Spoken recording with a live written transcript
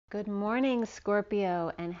Good morning,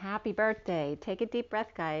 Scorpio, and happy birthday. Take a deep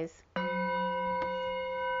breath, guys.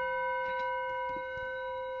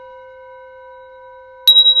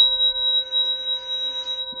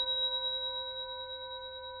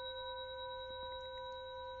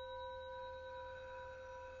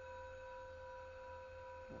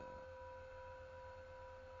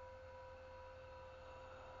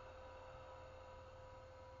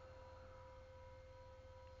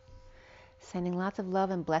 Sending lots of love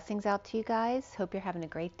and blessings out to you guys. Hope you're having a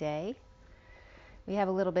great day. We have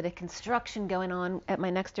a little bit of construction going on at my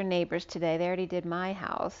next door neighbors today. They already did my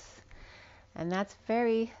house. And that's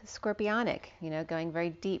very scorpionic, going very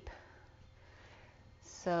deep.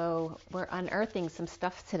 So we're unearthing some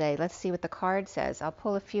stuff today. Let's see what the card says. I'll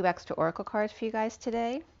pull a few extra oracle cards for you guys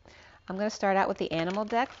today. I'm going to start out with the animal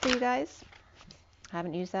deck for you guys. I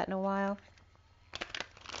haven't used that in a while.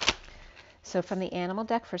 So from the animal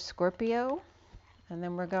deck for Scorpio, and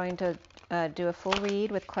then we're going to do a full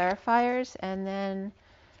read with clarifiers, and then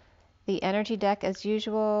the energy deck as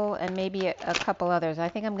usual, and maybe a couple others. I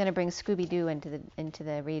think I'm going to bring Scooby-Doo into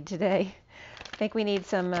the read today. I think we need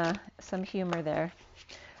some humor there.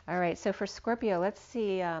 All right, so for Scorpio, let's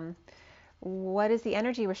see what is the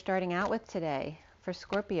energy we're starting out with today for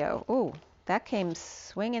Scorpio. Ooh, that came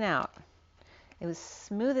swinging out. It was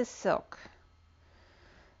smooth as silk.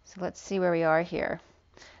 So let's see where we are here.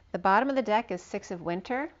 The bottom of the deck is Six of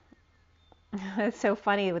Winter. It's so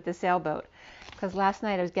funny with the sailboat, because last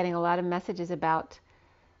night I was getting a lot of messages about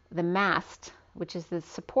the mast, which is the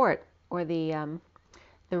support, or the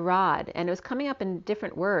rod, and it was coming up in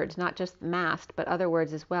different words, not just mast, but other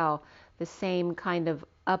words as well. The same kind of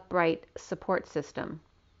upright support system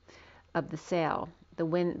of the sail, the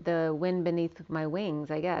wind beneath my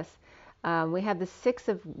wings, I guess. We have the Six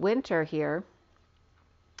of Winter here.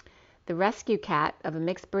 The rescue cat of a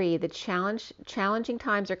mixed breed. The challenging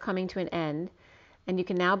times are coming to an end, and you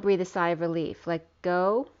can now breathe a sigh of relief. Let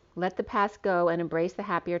the past go, and embrace the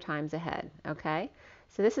happier times ahead. Okay?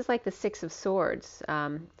 So this is like the Six of Swords,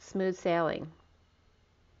 smooth sailing.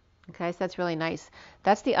 Okay, so that's really nice.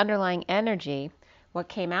 That's the underlying energy. What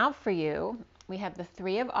came out for you, we have the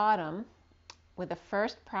Three of Autumn with the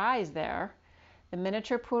first prize there, the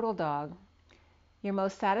miniature poodle dog. Your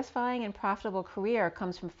most satisfying and profitable career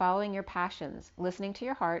comes from following your passions, listening to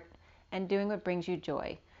your heart, and doing what brings you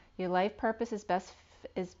joy. Your life purpose is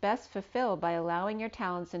best fulfilled by allowing your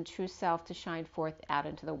talents and true self to shine forth out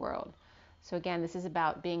into the world. So again, this is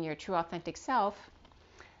about being your true authentic self,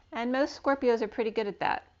 and most Scorpios are pretty good at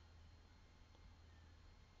that.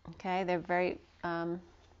 Okay, they're very,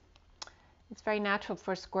 it's very natural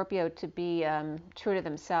for Scorpio to be true to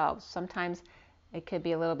themselves. Sometimes it could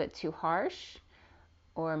be a little bit too harsh,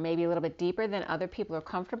 or maybe a little bit deeper than other people are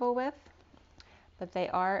comfortable with, but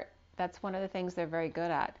that's one of the things they're very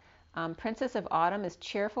good at. Princess of Autumn is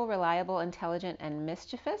cheerful, reliable, intelligent, and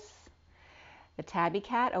mischievous. The tabby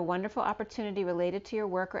cat, a wonderful opportunity related to your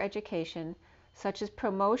work or education, such as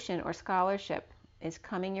promotion or scholarship, is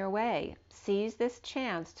coming your way. Seize this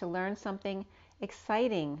chance to learn something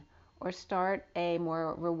exciting or start a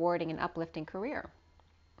more rewarding and uplifting career.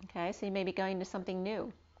 Okay, so you may be going to something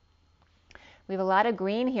new. We have a lot of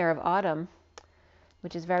green here of autumn,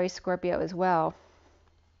 which is very Scorpio as well.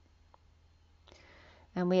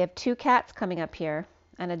 And we have two cats coming up here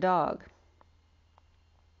and a dog.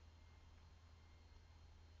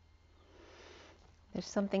 There's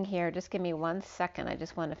something here. Just give me 1 second. I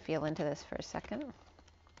just want to feel into this for a second.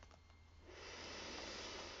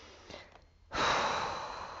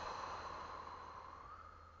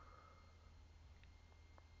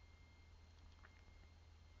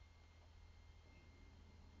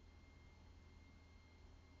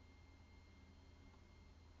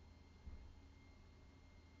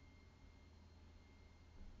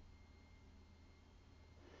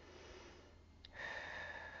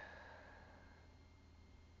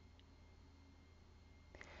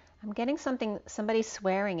 I'm getting somebody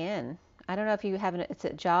swearing in. I don't know if you have it's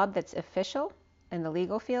a job that's official in the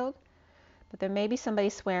legal field, but there may be somebody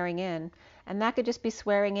swearing in, and that could just be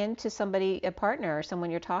swearing in to somebody, a partner or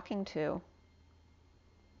someone you're talking to.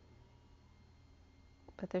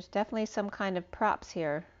 But there's definitely some kind of props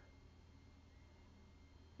here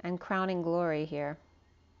and crowning glory here.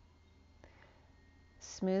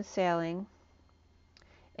 Smooth sailing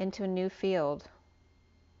into a new field.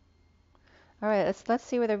 All right, let's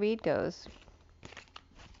see where the read goes.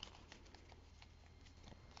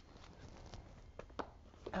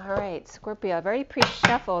 All right, Scorpio. I've already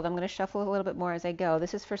pre-shuffled. I'm going to shuffle a little bit more as I go.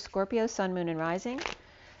 This is for Scorpio, Sun, Moon, and Rising,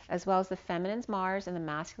 as well as the feminine's Mars and the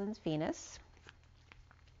masculine's Venus.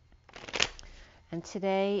 And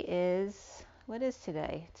today is what is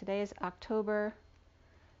today? Today is October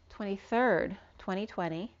 23rd,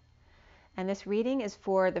 2020. And this reading is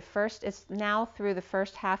for the first, it's now through the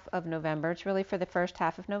first half of November. It's really for the first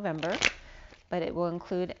half of November, but it will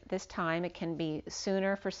include this time. It can be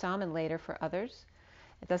sooner for some and later for others.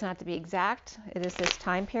 It doesn't have to be exact. It is this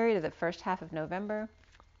time period of the first half of November.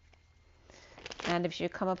 And if you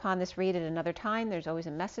come upon this read at another time, there's always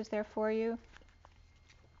a message there for you.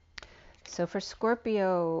 So for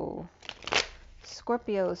Scorpio,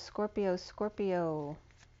 Scorpio, Scorpio, Scorpio.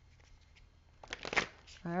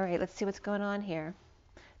 All right, let's see what's going on here.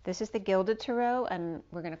 This is the Gilded Tarot, and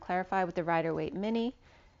we're going to clarify with the Rider-Waite Mini.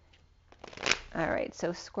 All right,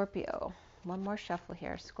 so Scorpio. One more shuffle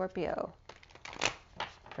here. Scorpio.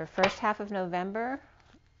 For first half of November.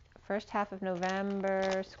 First half of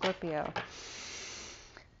November, Scorpio.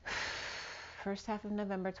 First half of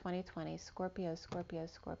November 2020. Scorpio, Scorpio,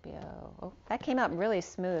 Scorpio. Oh, that came out really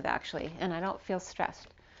smooth, actually, and I don't feel stressed.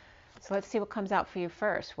 So let's see what comes out for you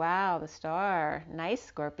first. Wow, the star. Nice,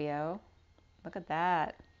 Scorpio. Look at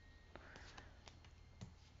that.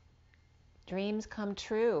 Dreams come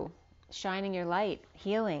true. Shining your light.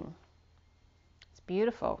 Healing. It's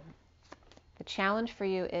beautiful. The challenge for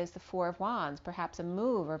you is the Four of Wands. Perhaps a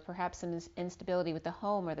move or perhaps some instability with the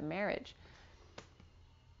home or the marriage.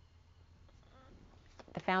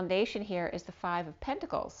 The foundation here is the Five of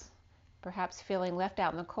Pentacles. Perhaps feeling left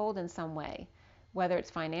out in the cold in some way. Whether it's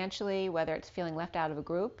financially, whether it's feeling left out of a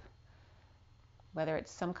group, whether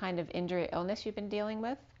it's some kind of injury or illness you've been dealing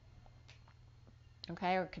with.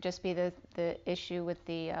 Okay, or it could just be the issue with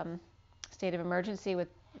the state of emergency with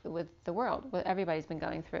the world, what everybody's been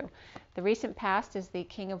going through. The recent past is the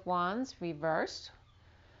King of Wands reversed,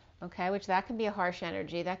 okay, which that can be a harsh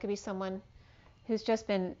energy. That could be someone who's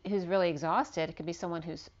really exhausted. It could be someone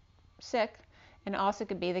who's sick, and also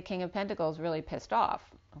could be the King of Pentacles really pissed off.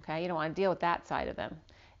 Okay, you don't want to deal with that side of them.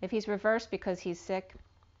 If he's reversed because he's sick,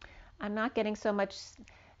 I'm not getting so much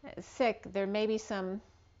sick. There may be some,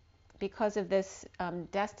 because of this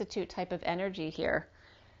destitute type of energy here,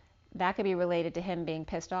 that could be related to him being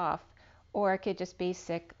pissed off. Or it could just be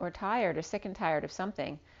sick or tired, or sick and tired of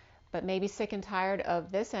something. But maybe sick and tired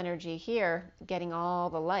of this energy here, getting all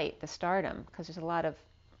the light, the stardom, because there's a lot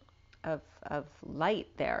of light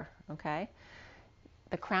there, okay?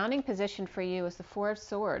 The crowning position for you is the Four of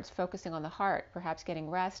Swords, focusing on the heart, perhaps getting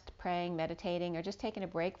rest, praying, meditating, or just taking a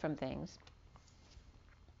break from things.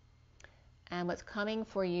 And what's coming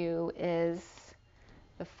for you is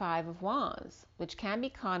the Five of Wands, which can be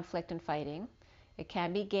conflict and fighting. It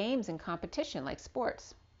can be games and competition, like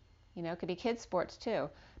sports. You know, it could be kids' sports too.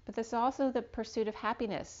 But there's also the pursuit of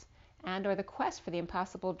happiness and or the quest for the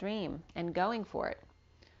impossible dream and going for it.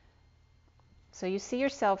 So you see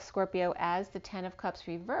yourself, Scorpio, as the Ten of Cups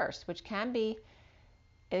reversed, which can be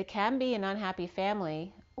an unhappy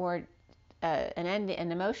family or an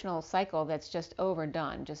emotional cycle that's just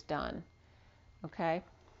overdone, just done. Okay?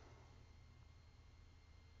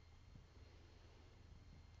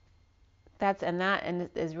 That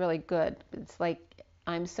is really good. It's like,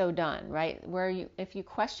 I'm so done, right? If you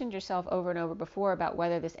questioned yourself over and over before about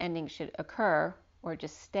whether this ending should occur or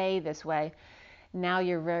just stay this way, now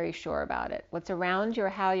you're very sure about it. What's around you or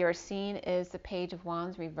how you're seen is the Page of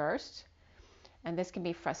Wands reversed. And this can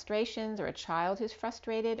be frustrations or a child who's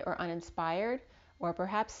frustrated or uninspired or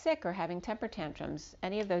perhaps sick or having temper tantrums.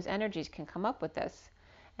 Any of those energies can come up with this.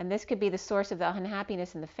 And this could be the source of the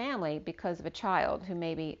unhappiness in the family because of a child who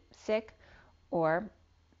may be sick or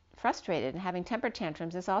frustrated and having temper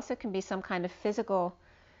tantrums. This also can be some kind of physical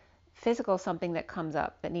something that comes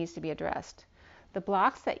up that needs to be addressed. The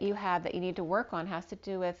blocks that you have that you need to work on has to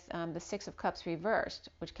do with the Six of Cups reversed,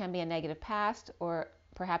 which can be a negative past or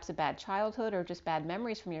perhaps a bad childhood or just bad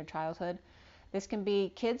memories from your childhood. This can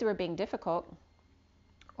be kids who are being difficult,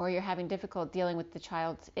 or you're having difficulty dealing with the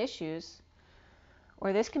child's issues,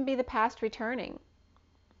 or this can be the past returning.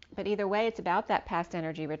 But either way, it's about that past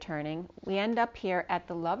energy returning. We end up here at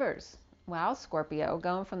the Lovers. Wow, Scorpio,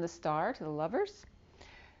 going from the Star to the Lovers.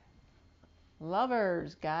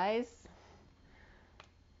 Lovers, guys.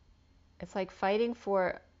 It's like fighting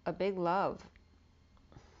for a big love.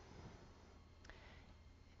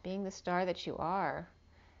 Being the star that you are.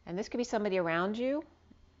 And this could be somebody around you.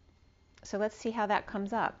 So let's see how that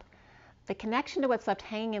comes up. The connection to what's left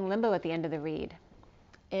hanging in limbo at the end of the read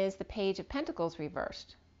is the Page of Pentacles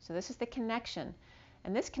reversed. So this is the connection.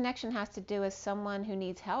 And this connection has to do with someone who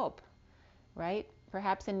needs help, right?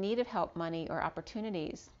 Perhaps in need of help, money, or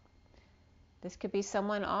opportunities. This could be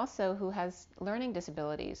someone also who has learning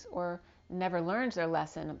disabilities or never learns their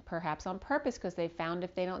lesson, perhaps on purpose, because they found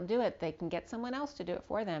if they don't do it, they can get someone else to do it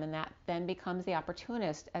for them, and that then becomes the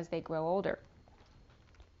opportunist as they grow older.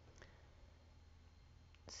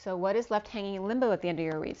 So what is left hanging in limbo at the end of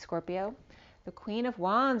your read, Scorpio? The Queen of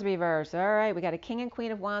Wands reversed. All right, we got a King and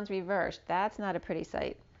Queen of Wands reversed. That's not a pretty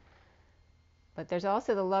sight. But there's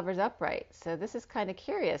also the Lovers upright. So this is kind of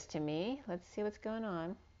curious to me. Let's see what's going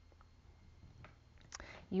on.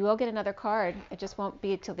 You will get another card. It just won't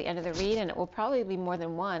be until the end of the read, and it will probably be more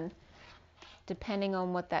than one, depending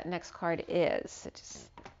on what that next card is.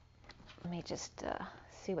 Let me just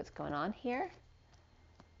see what's going on here.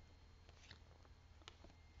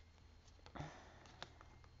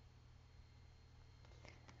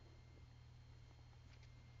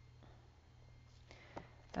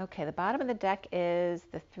 Okay, the bottom of the deck is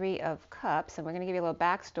the Three of Cups, and we're going to give you a little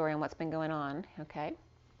backstory on what's been going on, okay?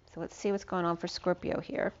 So let's see what's going on for Scorpio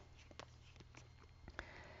here.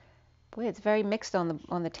 Boy, it's very mixed on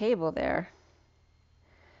the table there.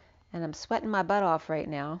 And I'm sweating my butt off right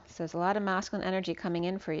now. So there's a lot of masculine energy coming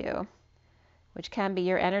in for you, which can be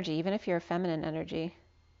your energy, even if you're a feminine energy.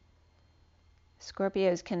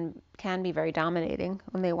 Scorpios can be very dominating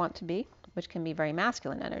when they want to be, which can be very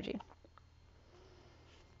masculine energy.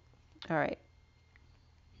 All right.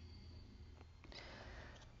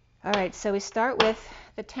 All right, so we start with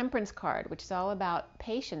the Temperance card, which is all about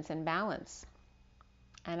patience and balance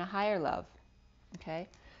and a higher love, okay?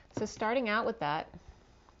 So starting out with that,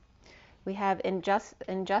 we have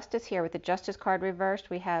injustice here with the Justice card reversed.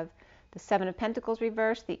 We have the Seven of Pentacles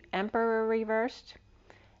reversed, the Emperor reversed,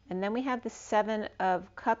 and then we have the Seven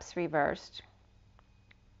of Cups reversed,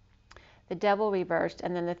 the Devil reversed,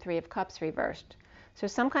 and then the Three of Cups reversed. So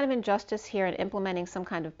some kind of injustice here in implementing some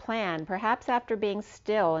kind of plan, perhaps after being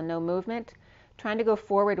still and no movement, trying to go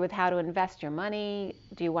forward with how to invest your money.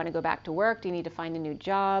 Do you want to go back to work? Do you need to find a new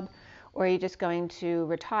job? Or are you just going to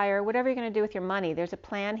retire? Whatever you're going to do with your money, there's a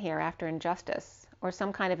plan here after injustice or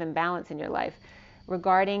some kind of imbalance in your life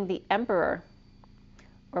regarding the Emperor.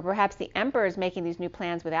 Or perhaps the Emperor is making these new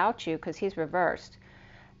plans without you because he's reversed.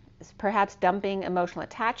 Perhaps dumping emotional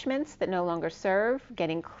attachments that no longer serve,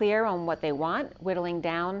 getting clear on what they want, whittling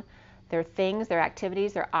down their things, their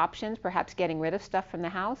activities, their options, perhaps getting rid of stuff from the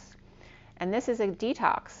house. And this is a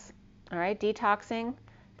detox, all right? Detoxing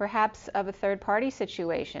perhaps of a third-party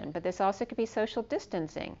situation, but this also could be social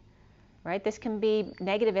distancing, right? This can be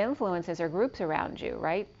negative influences or groups around you,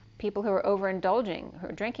 right? People who are overindulging, who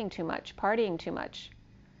are drinking too much, partying too much,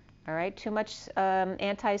 all right? Too much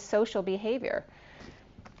antisocial behavior.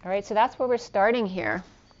 All right, so that's where we're starting here.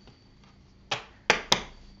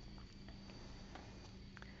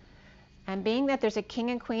 And being that there's a King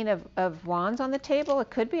and Queen of Wands on the table, it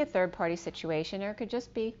could be a third-party situation, or it could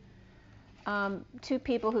just be two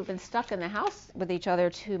people who've been stuck in the house with each other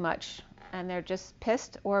too much, and they're just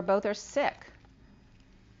pissed, or both are sick.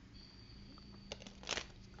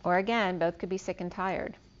 Or again, both could be sick and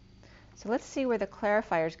tired. So let's see where the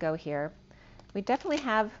clarifiers go here. We definitely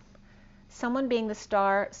have someone being the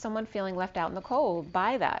star, someone feeling left out in the cold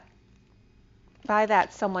by that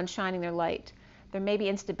someone shining their light. There may be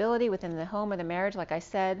instability within the home or the marriage, like I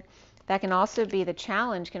said. That can also be the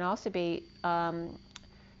challenge, can also be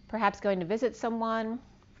perhaps going to visit someone,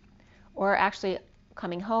 or actually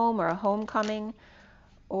coming home, or a homecoming,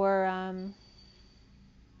 or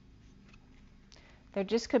there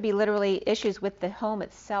just could be literally issues with the home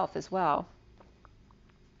itself as well.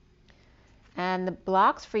 And the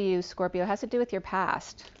blocks for you, Scorpio, has to do with your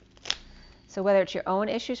past. So whether it's your own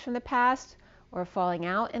issues from the past, or falling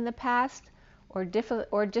out in the past, or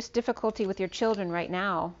just difficulty with your children right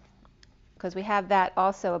now, because we have that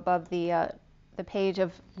also above the Page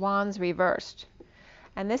of Wands reversed.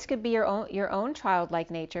 And this could be your own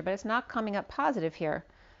childlike nature, but it's not coming up positive here,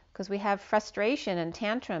 because we have frustration and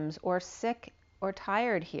tantrums, or sick or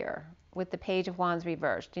tired here with the Page of Wands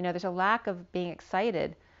reversed. You know, there's a lack of being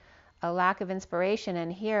excited, a lack of inspiration,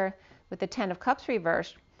 and here with the Ten of Cups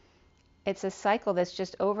reversed, it's a cycle that's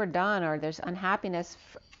just overdone, or there's unhappiness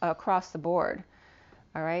across the board.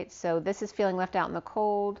 All right, so this is feeling left out in the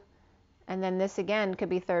cold, and then this again could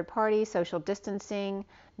be third party, social distancing,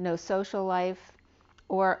 no social life,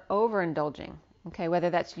 or overindulging, okay, whether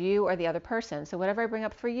that's you or the other person. So whatever I bring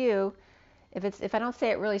up for you, if I don't say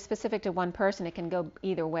it really specific to one person, it can go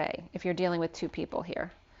either way if you're dealing with two people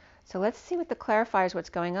here. So let's see what the clarifiers,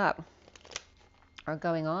 what's going up or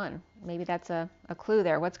going on. Maybe that's a clue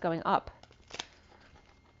there. What's going up?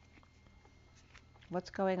 What's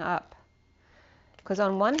going up? Because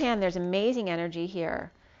on one hand, there's amazing energy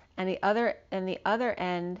here, and the other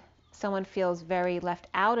end, someone feels very left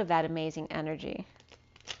out of that amazing energy.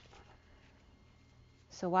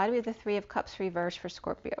 So why do we have the Three of Cups reversed for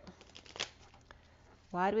Scorpio?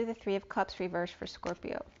 Why do we have the Three of Cups reversed for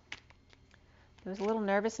Scorpio? There was a little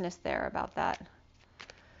nervousness there about that.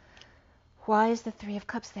 Why is the Three of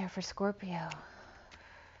Cups there for Scorpio?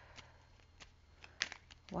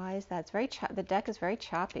 Why is that? It's very the deck is very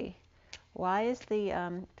choppy. Why is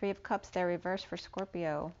the Three of Cups there reversed for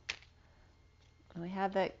Scorpio? And we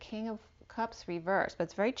have the King of Cups reversed, but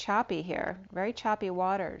it's very choppy here. Very choppy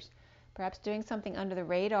waters. Perhaps doing something under the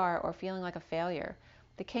radar or feeling like a failure.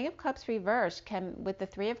 The King of Cups reversed with the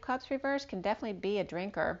Three of Cups reversed, can definitely be a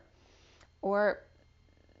drinker. Or,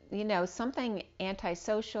 you know, something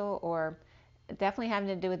antisocial, or definitely having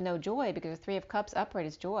to do with no joy, because the Three of Cups upright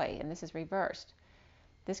is joy, and this is reversed.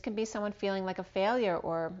 This can be someone feeling like a failure,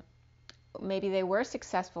 or maybe they were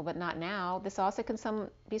successful but not now. This also can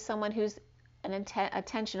be someone who's an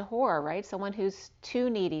attention whore, right? Someone who's too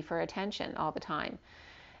needy for attention all the time.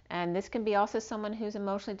 And this can be also someone who's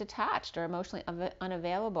emotionally detached or emotionally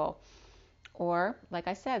unavailable. Or, like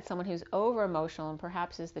I said, someone who's over-emotional and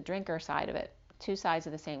perhaps is the drinker side of it. Two sides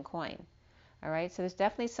of the same coin. All right, so there's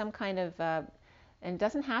definitely some kind of, and it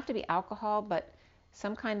doesn't have to be alcohol, but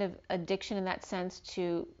some kind of addiction in that sense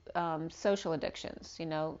to social addictions, you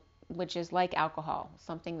know, which is like alcohol,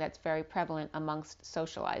 something that's very prevalent amongst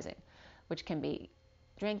socializing, which can be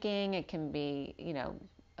drinking, it can be, you know,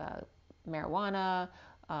 marijuana,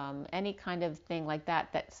 any kind of thing like that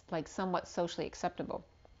that's like somewhat socially acceptable,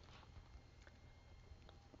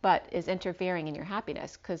 but is interfering in your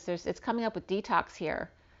happiness, because it's coming up with detox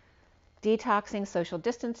here. Detoxing, social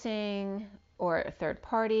distancing, or a third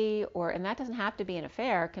party, and that doesn't have to be an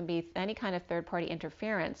affair, it can be any kind of third party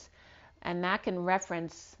interference, and that can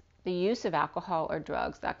reference the use of alcohol or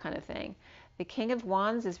drugs, that kind of thing. The King of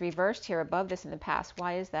Wands is reversed here above this in the past.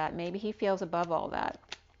 Why is that? Maybe he feels above all that.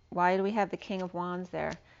 Why do we have the King of Wands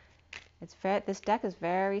there? This deck is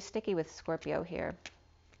very sticky with Scorpio here.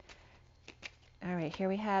 All right, here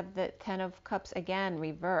we have the Ten of Cups again,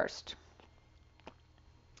 reversed.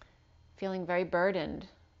 Feeling very burdened,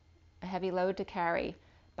 a heavy load to carry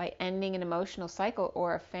by ending an emotional cycle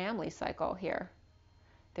or a family cycle here.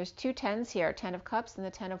 There's two tens here, Ten of Cups and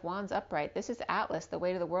the Ten of Wands upright. This is Atlas, the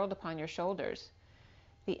weight of the world upon your shoulders.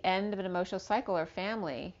 The end of an emotional cycle or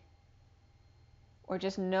family, or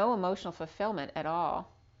just no emotional fulfillment at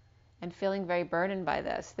all, and feeling very burdened by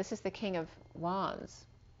this. This is the King of Wands.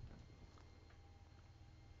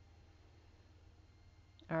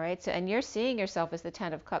 All right, so, and you're seeing yourself as the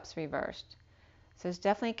Ten of Cups reversed. So there's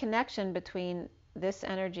definitely a connection between this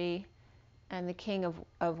energy and the King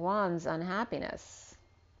of Wands unhappiness.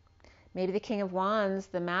 Maybe the King of Wands,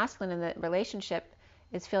 the masculine in the relationship,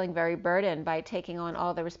 is feeling very burdened by taking on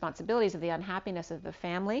all the responsibilities of the unhappiness of the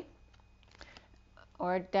family,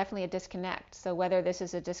 or definitely a disconnect. So whether this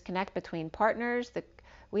is a disconnect between partners,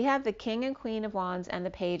 we have the King and Queen of Wands and the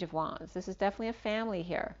Page of Wands. This is definitely a family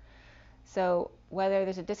here. So whether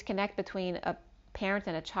there's a disconnect between a parent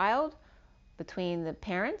and a child, between the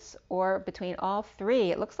parents, or between all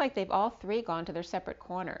three, it looks like they've all three gone to their separate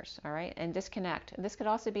corners, all right, and disconnect. And this could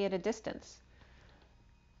also be at a distance.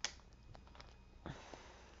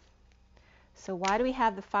 So why do we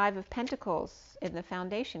have the Five of Pentacles in the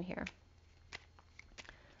foundation here?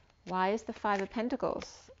 Why is the Five of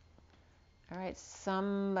Pentacles? All right,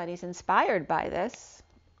 somebody's inspired by this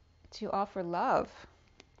to offer love.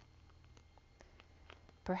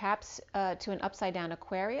 Perhaps to an upside down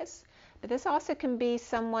Aquarius, but this also can be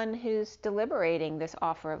someone who's deliberating this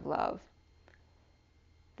offer of love.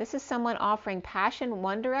 This is someone offering passion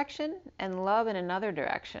one direction and love in another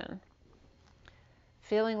direction.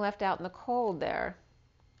 Feeling left out in the cold there.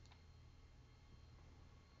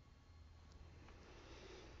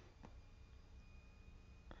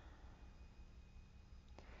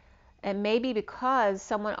 And maybe because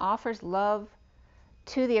someone offers love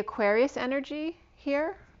to the Aquarius energy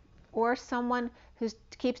here, or someone who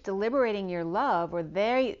keeps deliberating your love, or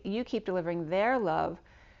you keep delivering their love,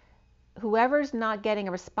 whoever's not getting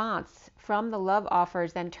a response from the love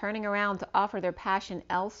offers, then turning around to offer their passion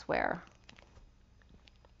elsewhere.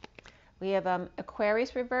 We have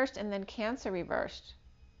Aquarius reversed and then Cancer reversed.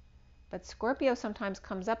 But Scorpio sometimes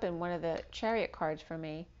comes up in one of the Chariot cards for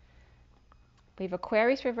me. We have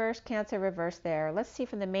Aquarius reversed, Cancer reversed there. Let's see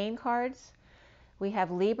from the main cards. We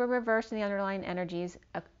have Libra reversed in the underlying energies,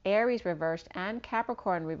 Aries reversed, and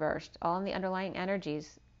Capricorn reversed, all in the underlying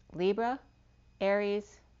energies. Libra,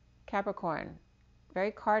 Aries, Capricorn.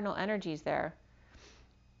 Very cardinal energies there.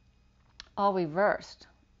 All reversed.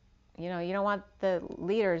 You know, you don't want the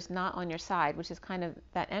leaders not on your side, which is kind of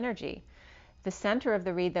that energy. The center of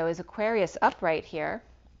the read, though, is Aquarius upright here.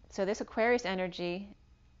 So this Aquarius energy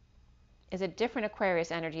is a different Aquarius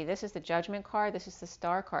energy. This is the Judgment card. This is the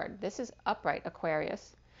Star card. This is upright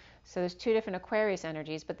Aquarius. So there's two different Aquarius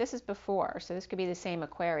energies, but this is before. So this could be the same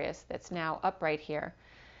Aquarius that's now upright here.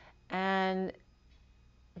 And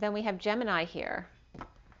then we have Gemini here.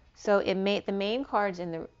 So the main cards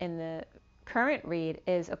in the current read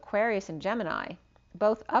is Aquarius and Gemini,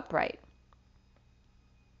 both upright.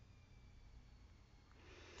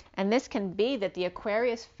 And this can be that the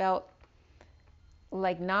Aquarius felt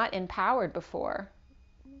like not empowered before,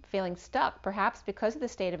 feeling stuck, perhaps because of the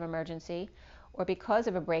state of emergency, or because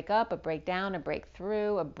of a breakup, a breakdown, a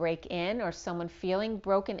breakthrough, a break-in, or someone feeling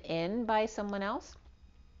broken in by someone else.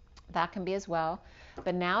 That can be as well.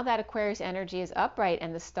 But now that Aquarius energy is upright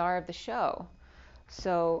and the star of the show.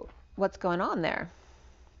 So what's going on there?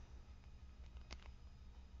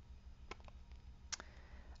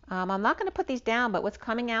 I'm not going to put these down, but what's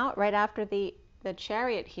coming out right after the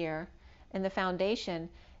Chariot here in the foundation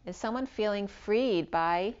is someone feeling freed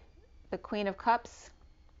by the Queen of Cups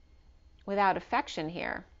without affection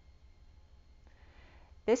here.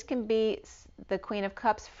 This can be the Queen of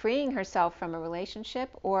Cups freeing herself from a relationship,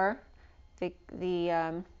 or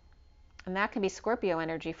and that can be Scorpio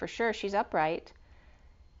energy for sure. She's upright.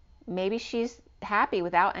 Maybe she's happy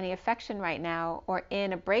without any affection right now, or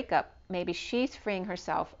in a breakup. Maybe she's freeing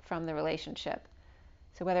herself from the relationship.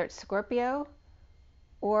 So whether it's Scorpio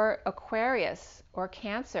or Aquarius or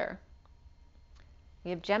Cancer,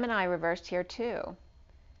 we have Gemini reversed here too.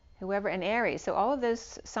 Whoever in Aries. So all of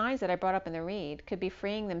those signs that I brought up in the read could be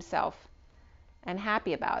freeing themselves and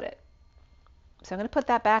happy about it. So I'm going to put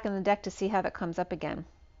that back in the deck to see how that comes up again.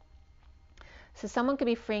 So someone could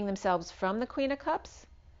be freeing themselves from the Queen of Cups,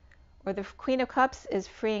 or the Queen of Cups is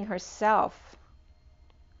freeing herself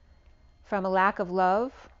from a lack of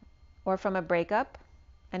love or from a breakup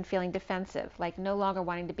and feeling defensive, like no longer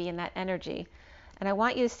wanting to be in that energy. And I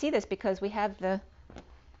want you to see this because we have the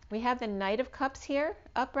Knight of Cups here,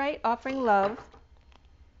 upright, offering love.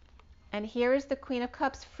 And here is the Queen of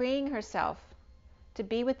Cups freeing herself to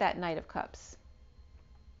be with that Knight of Cups.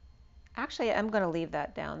 Actually, I'm going to leave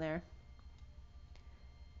that down there,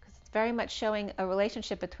 because it's very much showing a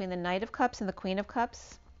relationship between the Knight of Cups and the Queen of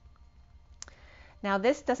Cups. Now,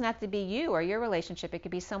 this doesn't have to be you or your relationship. It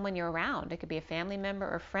could be someone you're around. It could be a family member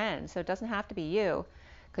or friend. So it doesn't have to be you,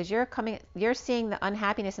 because you're seeing the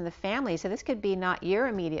unhappiness in the family. So this could be not your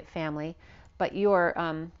immediate family, but your,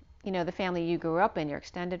 the family you grew up in, your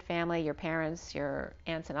extended family, your parents, your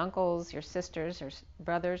aunts and uncles, your sisters or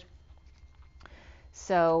brothers.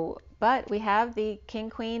 So, but we have the King,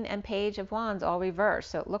 Queen, and Page of Wands all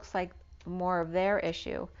reversed. So it looks like more of their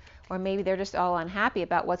issue. Or maybe they're just all unhappy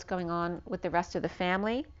about what's going on with the rest of the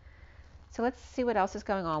family. So let's see what else is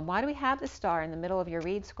going on. Why do we have the star in the middle of your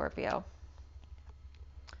read, Scorpio?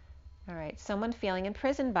 All right, someone feeling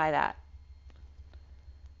imprisoned by that.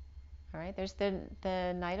 All right, there's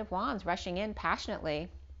the Knight of Wands rushing in passionately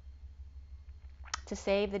to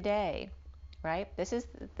save the day, right? This is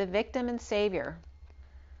the victim and savior.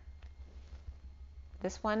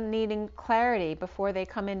 This one needing clarity before they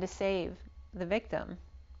come in to save the victim.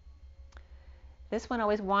 This one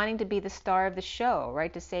always wanting to be the star of the show,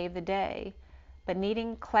 right, to save the day, but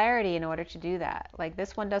needing clarity in order to do that. Like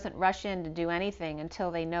this one doesn't rush in to do anything until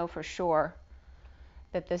they know for sure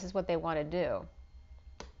that this is what they want to do.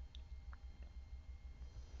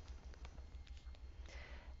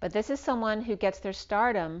 But this is someone who gets their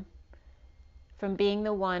stardom from being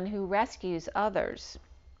the one who rescues others.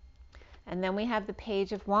 And then we have the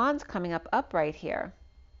Page of Wands coming up upright here.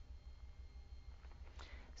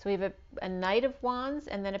 So we have a Knight of Wands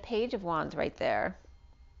and then a Page of Wands right there.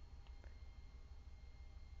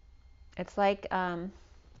 It's like,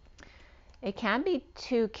 it can be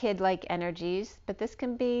two kid-like energies, but this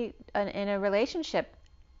can be in a relationship,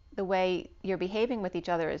 the way you're behaving with each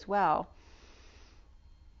other as well.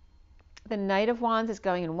 The Knight of Wands is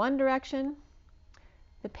going in one direction.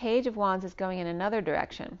 The Page of Wands is going in another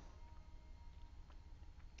direction.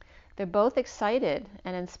 They're both excited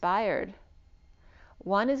and inspired.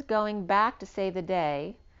 One is going back to save the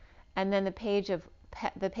day, and then the Page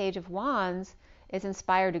of Wands is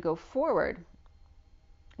inspired to go forward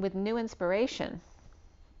with new inspiration,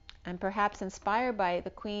 and perhaps inspired by the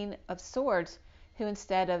Queen of Swords, who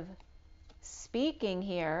instead of speaking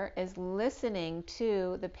here is listening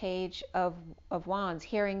to the Page of Wands,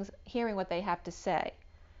 hearing what they have to say.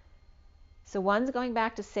 So one's going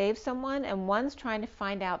back to save someone, and one's trying to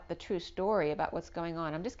find out the true story about what's going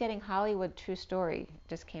on. I'm just getting Hollywood true story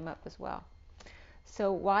just came up as well.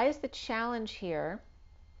 So why is the challenge here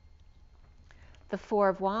the Four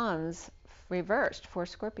of Wands reversed for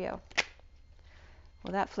Scorpio?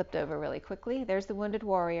 Well, that flipped over really quickly. There's the wounded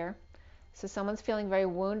warrior. So someone's feeling very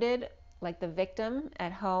wounded, like the victim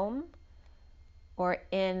at home, or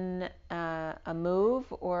in a move,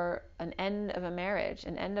 or an end of a marriage,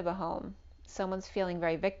 an end of a home. someone's feeling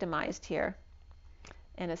very victimized here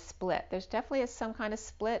in a split. There's definitely some kind of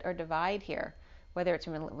split or divide here, whether it's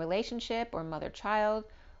a relationship or mother-child,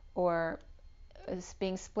 or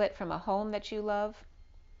being split from a home that you love.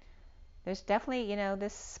 There's definitely, you know,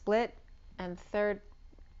 this split and third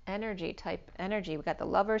energy type energy. We got the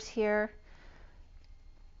Lovers here.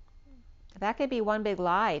 That could be one big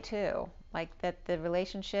lie too, like that the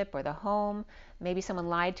relationship or the home, maybe someone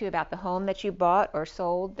lied to you about the home that you bought or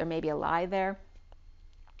sold. There may be a lie there.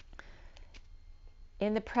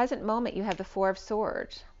 In the present moment, you have the Four of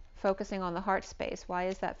Swords, focusing on the heart space. Why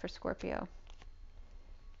is that for Scorpio?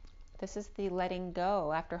 This is the letting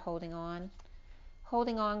go after holding on.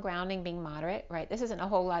 Holding on, grounding, being moderate, right? This isn't a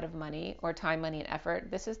whole lot of money or time, money, and effort.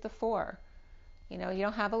 This is the Four. You know, you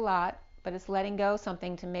don't have a lot, but it's letting go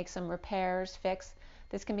something to make some repairs, fix.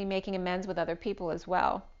 This can be making amends with other people as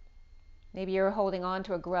well. Maybe you're holding on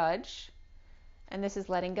to a grudge, and this is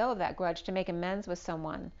letting go of that grudge to make amends with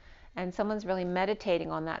someone. And someone's really meditating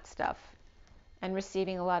on that stuff and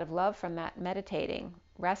receiving a lot of love from that meditating,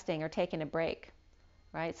 resting, or taking a break,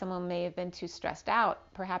 right? Someone may have been too stressed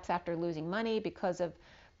out, perhaps after losing money because of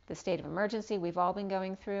the state of emergency we've all been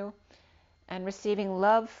going through, and receiving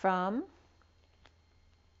love from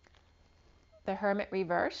the Hermit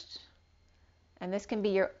reversed. And this can be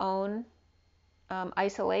your own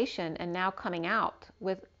isolation and now coming out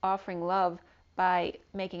with offering love by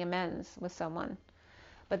making amends with someone.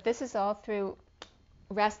 But this is all through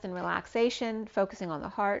rest and relaxation, focusing on the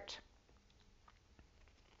heart.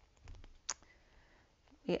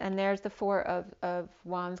 And there's the Four of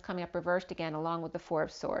Wands coming up reversed again, along with the Four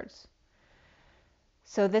of Swords.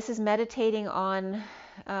 So this is meditating on,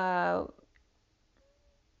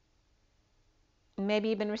 maybe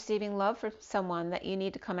you've been receiving love for someone that you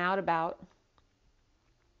need to come out about.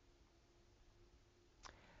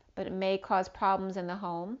 But it may cause problems in the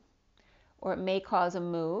home, or it may cause a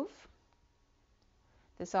move.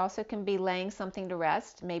 This also can be laying something to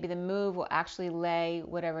rest. Maybe the move will actually lay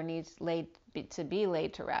whatever needs to be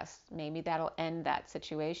laid to rest. Maybe that'll end that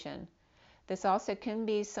situation. This also can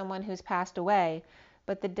be someone who's passed away,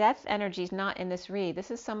 but the death energy is not in this read.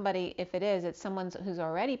 This is somebody, if it is, it's someone who's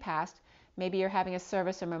already passed. Maybe you're having a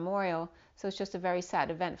service or memorial, so it's just a very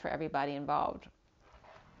sad event for everybody involved.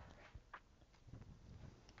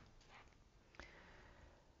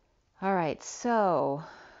 All right, so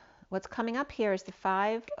what's coming up here is the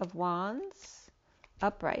Five of Wands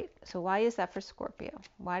upright. So why is that for Scorpio?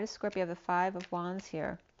 Why does Scorpio have the Five of Wands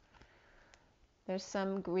here? There's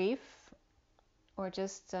some grief or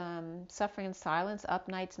just suffering in silence, up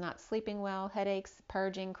nights, not sleeping well, headaches,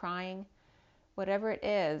 purging, crying, whatever it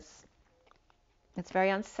is. It's very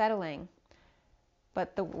unsettling.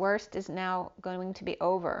 But the worst is now going to be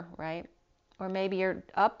over, right? Or maybe you're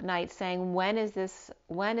up night saying, when is this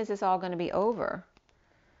all going to be over?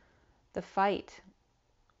 The fight,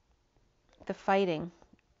 the fighting.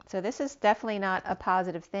 So this is definitely not a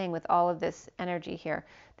positive thing with all of this energy here.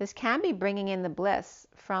 This can be bringing in the bliss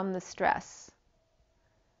from the stress.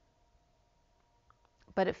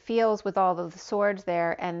 But it feels with all of the swords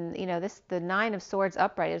there, and you know, the Nine of Swords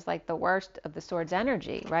upright is like the worst of the swords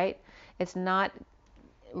energy, right? It's not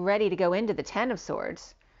ready to go into the Ten of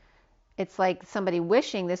Swords. It's like somebody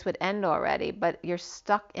wishing this would end already, but you're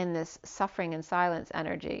stuck in this suffering and silence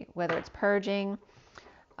energy, whether it's purging,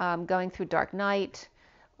 going through dark night,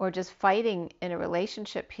 or just fighting in a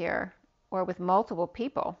relationship here, or with multiple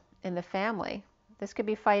people in the family. This could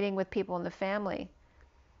be fighting with people in the family.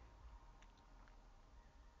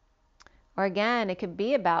 Or again, it could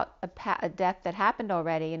be about a death that happened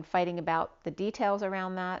already and fighting about the details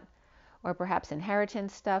around that, or perhaps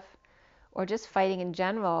inheritance stuff, or just fighting in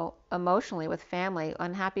general emotionally with family,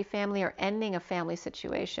 unhappy family, or ending a family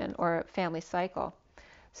situation or a family cycle.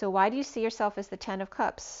 So why do you see yourself as the Ten of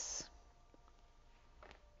Cups?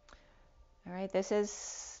 All right, this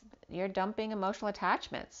is, you're dumping emotional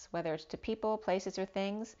attachments, whether it's to people, places, or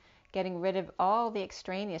things, getting rid of all the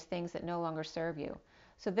extraneous things that no longer serve you.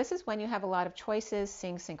 So this is when you have a lot of choices,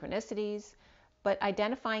 seeing synchronicities, but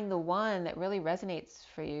identifying the one that really resonates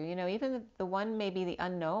for you. You know, even the one may be the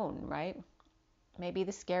unknown, right? Maybe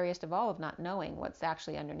the scariest of all, of not knowing what's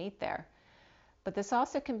actually underneath there. But this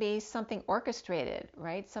also can be something orchestrated,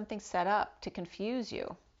 right? Something set up to confuse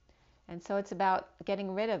you. And so it's about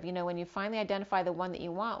getting rid of, you know, when you finally identify the one that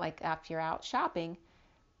you want, like after you're out shopping,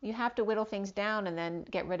 you have to whittle things down and then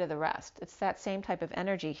get rid of the rest. It's that same type of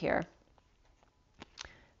energy here.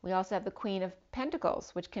 We also have the Queen of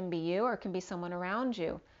Pentacles, which can be you or can be someone around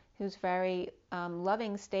you who's very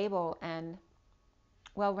loving, stable, and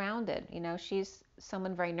well-rounded. You know, she's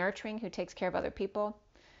someone very nurturing who takes care of other people.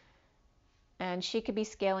 And she could be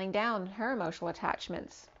scaling down her emotional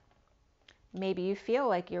attachments. Maybe you feel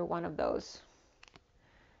like you're one of those.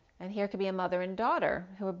 And here could be a mother and daughter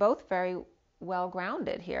who are both very well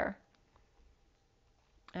grounded here.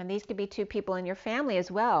 And these could be two people in your family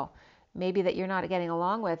as well. Maybe that you're not getting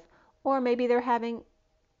along with, or maybe they're having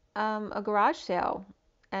a garage sale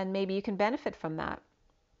and maybe you can benefit from that.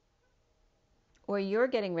 Or you're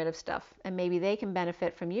getting rid of stuff and maybe they can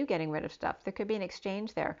benefit from you getting rid of stuff. There could be an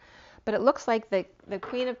exchange there. But it looks like the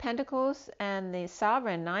Queen of Pentacles and the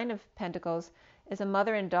Sovereign, Nine of Pentacles, is a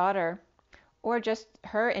mother and daughter, or just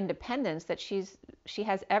her independence, that she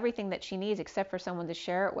has everything that she needs except for someone to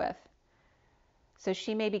share it with. So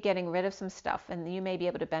she may be getting rid of some stuff and you may be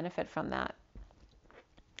able to benefit from that.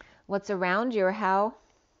 What's around you, or how?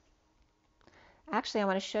 Actually, I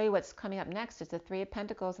want to show you what's coming up next. It's the Three of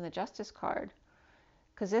Pentacles and the Justice card.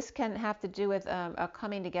 Because this can have to do with a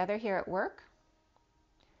coming together here at work.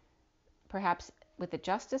 Perhaps with the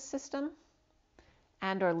justice system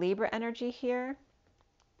and or Libra energy here.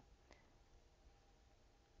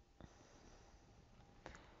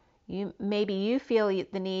 Maybe you feel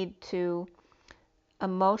the need to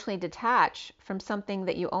emotionally detach from something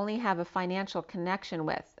that you only have a financial connection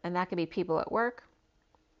with, and that could be people at work,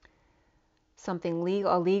 something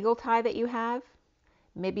legal, a legal tie that you have.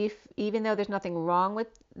 Maybe even though there's nothing wrong with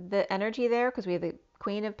the energy there, because we have the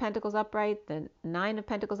Queen of Pentacles upright, the Nine of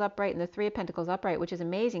Pentacles upright, and the Three of Pentacles upright, which is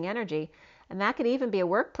amazing energy. And that could even be a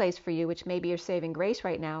workplace for you, which maybe you're saving grace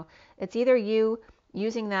right now. It's either you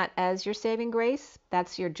using that as your saving grace,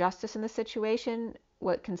 that's your justice in the situation,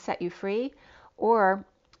 what can set you free, or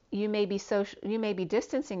you may be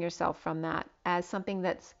distancing yourself from that as something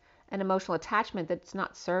that's an emotional attachment that's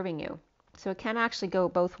not serving you. So it can actually go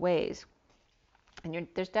both ways. And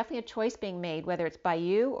there's definitely a choice being made, whether it's by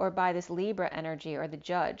you or by this Libra energy or the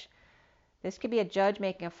judge. This could be a judge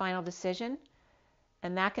making a final decision,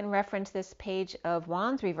 and that can reference this Page of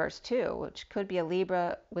Wands reverse too, which could be a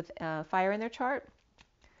Libra with fire in their chart.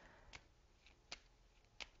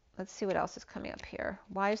 Let's see what else is coming up here.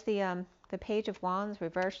 Why is the Page of Wands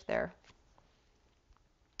reversed there?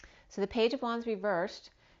 So the Page of Wands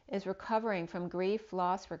reversed is recovering from grief,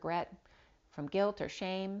 loss, regret, from guilt or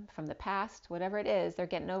shame, from the past, whatever it is. They're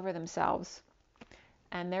getting over themselves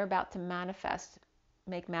and they're about to manifest,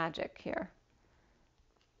 make magic here.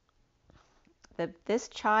 This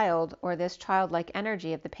child, or this childlike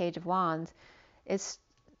energy of the Page of Wands, is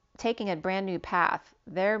taking a brand new path.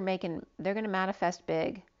 They're going to manifest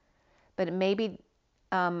big, but it may be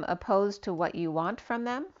opposed to what you want from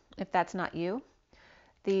them, if that's not you.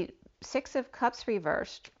 The Six of Cups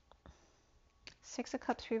reversed. Six of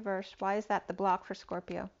Cups reversed. Why is that the block for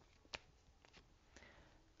Scorpio?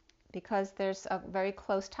 Because there's a very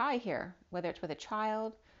close tie here, whether it's with a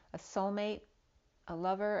child, a soulmate, a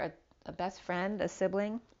lover, a best friend, a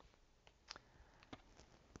sibling.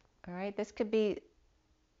 All right, this could be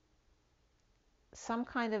some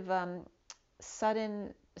kind of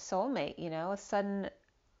sudden soulmate, a sudden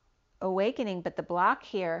awakening, but the block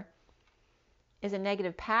here is a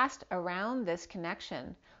negative past around this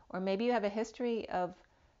connection. Or maybe you have a history of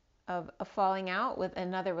a falling out with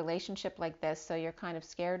another relationship like this, so you're kind of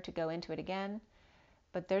scared to go into it again.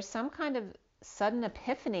 But there's some kind of sudden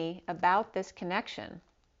epiphany about this connection.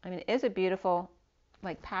 I mean, it is a beautiful,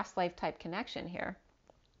 like, past life type connection here.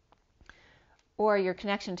 Or your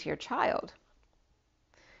connection to your child.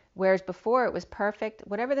 Whereas before it was perfect.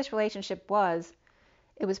 Whatever this relationship was,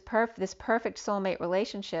 it was this perfect soulmate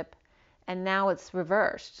relationship, and now it's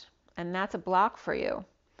reversed. And that's a block for you.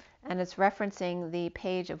 And it's referencing the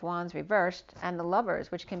Page of Wands reversed and the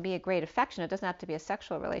Lovers, which can be a great affection. It doesn't have to be a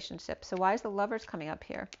sexual relationship. So why is the Lovers coming up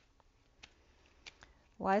here?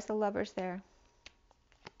 Why is the Lovers there?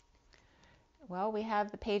 Well, we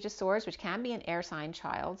have the Page of Swords, which can be an air sign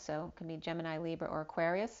child. So it could be Gemini, Libra, or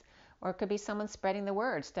Aquarius. Or it could be someone spreading the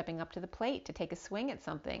word, stepping up to the plate to take a swing at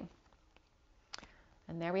something.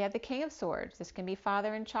 And there we have the King of Swords. This can be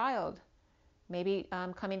father and child. Maybe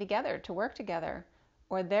coming together to work together.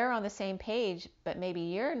 Or they're on the same page, but maybe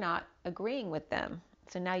you're not agreeing with them.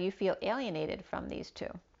 So now you feel alienated from these two.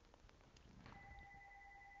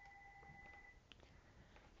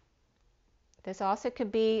 This also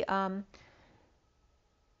could be, an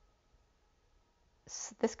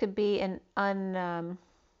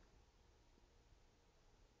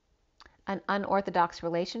unorthodox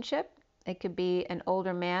relationship. It could be an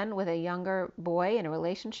older man with a younger boy in a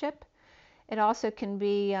relationship. It also can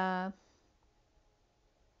be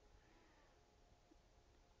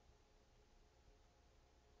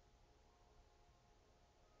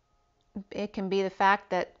it can be the fact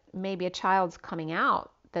that maybe a child's coming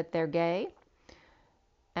out that they're gay.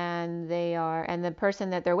 and the person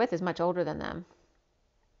that they're with is much older than them.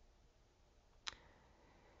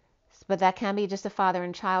 But that can be just a father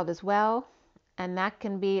and child as well. And that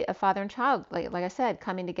can be a father and child, like I said,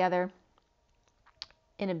 coming together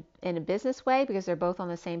in a business way because they're both on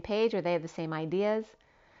the same page or they have the same ideas.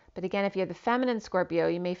 But again, if you're the feminine Scorpio,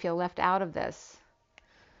 you may feel left out of this.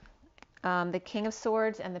 The King of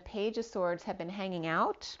Swords and the Page of Swords have been hanging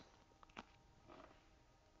out.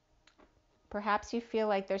 Perhaps you feel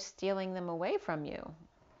like they're stealing them away from you.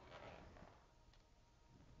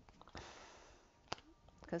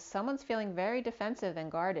 Because someone's feeling very defensive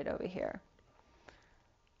and guarded over here.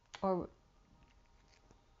 Or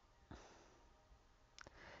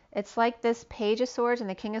it's like this Page of Swords and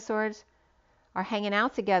the King of Swords are hanging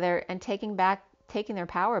out together and taking their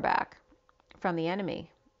power back from the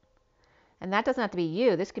enemy. And that doesn't have to be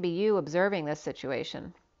you. This could be you observing this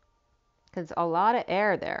situation. Because a lot of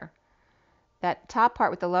air there. That top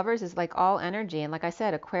part with the Lovers is like all energy. And like I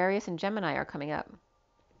said, Aquarius and Gemini are coming up.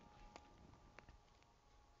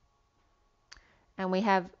 And we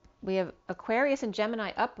have Aquarius and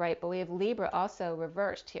Gemini upright, but we have Libra also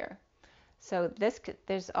reversed here. So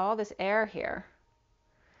there's all this air here.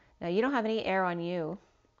 Now you don't have any air on you.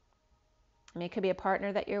 I mean, it could be a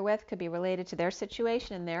partner that you're with, could be related to their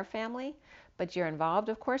situation and their family, but you're involved,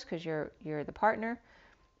 of course, because you're the partner.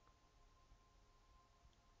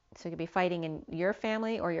 So you could be fighting in your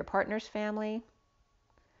family or your partner's family,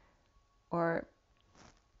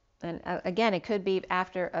 and again, it could be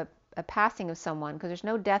after a passing of someone, because there's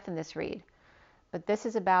no death in this read. But this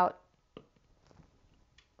is about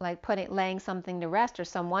like laying something to rest or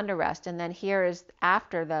someone to rest, and then here is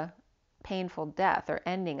after the painful death or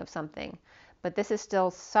ending of something. But this is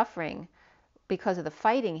still suffering because of the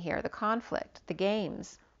fighting here, the conflict, the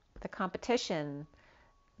games, the competition,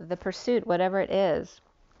 the pursuit, whatever it is.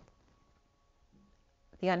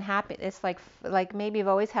 The unhappy, it's like maybe you've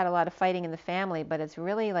always had a lot of fighting in the family, but it's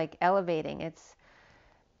really like elevating. It's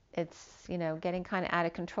getting kind of out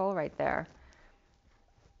of control right there.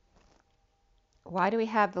 Why do we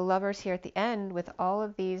have the Lovers here at the end with all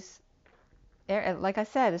of these? Like I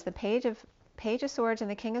said, it's the Page of Swords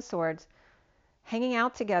and the King of Swords hanging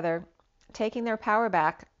out together, taking their power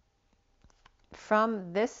back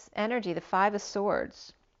from this energy, the Five of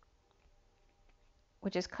Swords,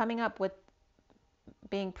 which is coming up with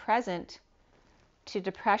being present to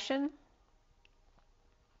depression,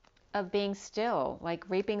 of being still, like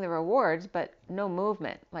reaping the rewards, but no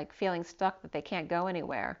movement, like feeling stuck that they can't go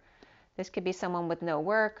anywhere. This could be someone with no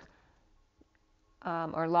work,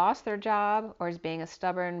 or lost their job, or is being a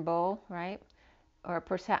stubborn bull, right? Or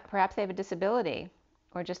perhaps they have a disability,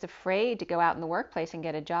 or just afraid to go out in the workplace and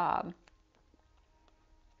get a job.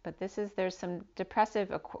 But there's some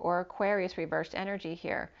depressive or Aquarius reversed energy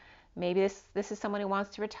here. Maybe this is someone who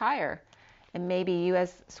wants to retire, and maybe you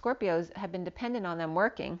as Scorpios have been dependent on them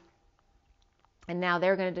working, and now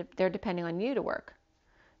they're depending on you to work.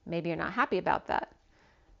 Maybe you're not happy about that.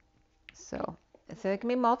 So there can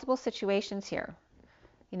be multiple situations here.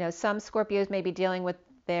 Some Scorpios may be dealing with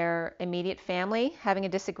their immediate family, having a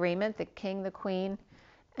disagreement, the King, the Queen,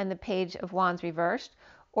 and the Page of Wands reversed.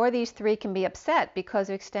 Or these three can be upset because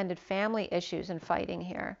of extended family issues and fighting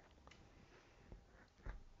here.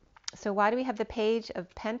 So why do we have the Page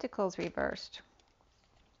of Pentacles reversed?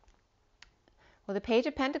 Well, the Page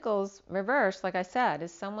of Pentacles reversed, like I said,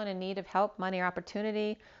 is someone in need of help, money, or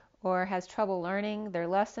opportunity, or has trouble learning their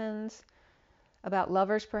lessons. About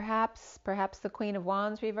lovers, perhaps the Queen of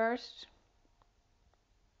Wands reversed.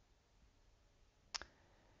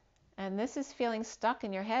 And this is feeling stuck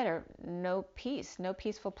in your head, or no peace, no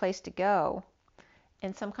peaceful place to go,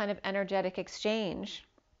 in some kind of energetic exchange.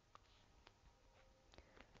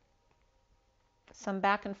 Some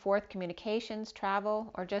back and forth communications, travel,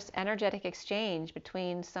 or just energetic exchange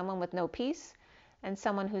between someone with no peace and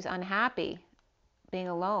someone who's unhappy, being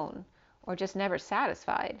alone, or just never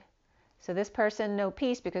satisfied. So this person, no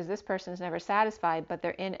peace because this person is never satisfied, but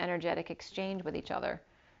they're in energetic exchange with each other,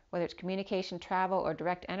 whether it's communication, travel, or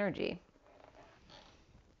direct energy.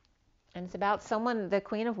 And it's about someone, the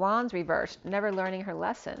Queen of Wands reversed, never learning her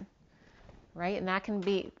lesson, right? And that can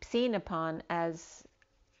be seen upon as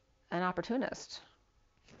an opportunist.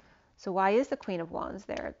 So why is the Queen of Wands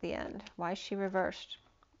there at the end? Why is she reversed?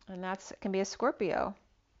 And that can be a Scorpio.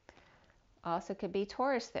 Also could be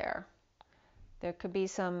Taurus there. There could be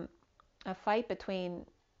a fight between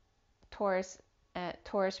Taurus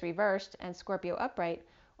reversed and Scorpio upright,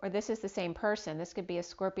 or this is the same person. This could be a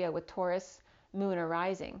Scorpio with Taurus, Moon, or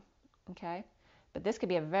rising, okay? But this could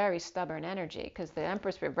be a very stubborn energy, because the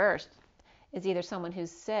Empress reversed is either someone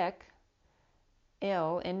who's sick,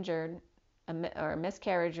 ill, injured, or a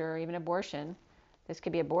miscarriage or even abortion. This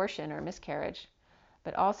could be abortion or miscarriage.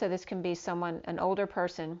 But also this can be someone, an older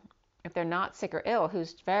person, if they're not sick or ill,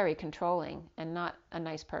 who's very controlling and not a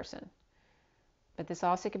nice person. But this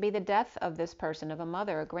also could be the death of this person, of a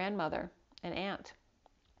mother, a grandmother, an aunt.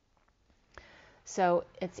 So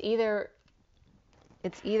it's either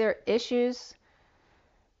issues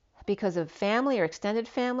because of family or extended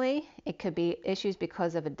family. It could be issues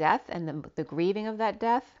because of a death and the grieving of that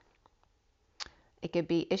death. It could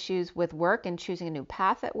be issues with work and choosing a new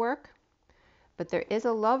path at work. But there is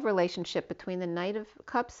a love relationship between the Knight of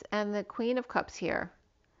Cups and the Queen of Cups here.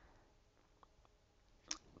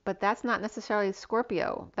 But that's not necessarily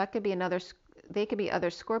Scorpio. That could be they could be other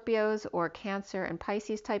Scorpios or Cancer and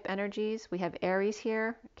Pisces type energies. We have Aries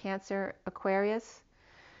here, Cancer, Aquarius.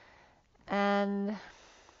 But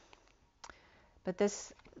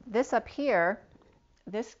this up here,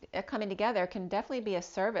 this coming together can definitely be a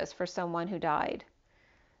service for someone who died.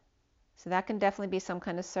 So that can definitely be some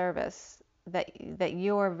kind of service that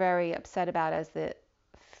you're very upset about as the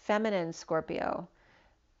feminine Scorpio.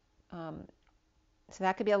 So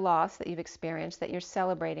that could be a loss that you've experienced that you're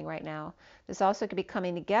celebrating right now. This also could be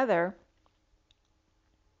coming together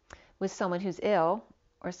with someone who's ill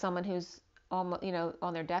or someone who's almost,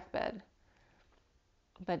 on their deathbed.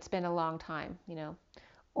 But it's been a long time,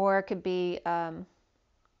 Or it could be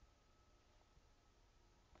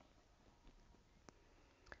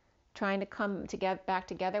trying to come back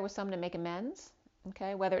together with someone to make amends,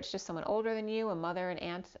 okay? Whether it's just someone older than you, a mother, an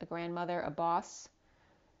aunt, a grandmother, a boss.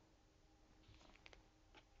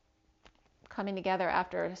 Coming together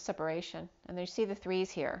after a separation. And you see the threes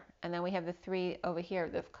here. And then we have the three over here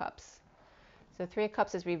of cups. So 3 of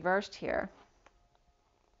Cups is reversed here.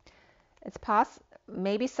 It's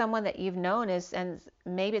maybe someone that you've known and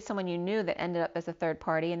maybe it's someone you knew that ended up as a third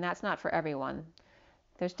party, and that's not for everyone.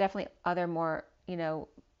 There's definitely other more,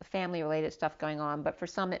 family related stuff going on, but for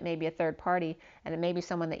some it may be a third party, and it may be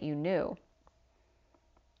someone that you knew.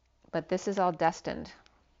 But this is all destined.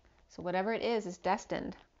 So whatever it is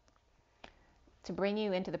destined to bring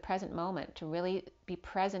you into the present moment, to really be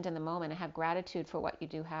present in the moment and have gratitude for what you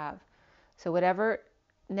do have. So whatever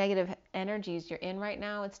negative energies you're in right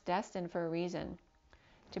now, it's destined for a reason,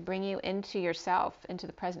 to bring you into yourself, into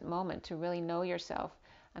the present moment, to really know yourself.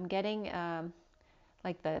 I'm getting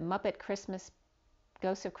like the Muppet Christmas,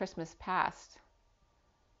 Ghost of Christmas Past.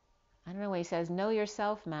 I don't know what he says, know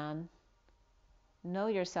yourself, man. Know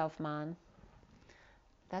yourself, man.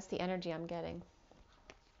 That's the energy I'm getting.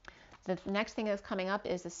 The next thing that's coming up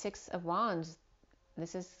is the 6 of Wands.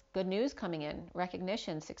 This is good news coming in,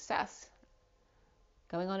 recognition, success,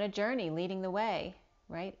 going on a journey, leading the way,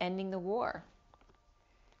 right? Ending the war.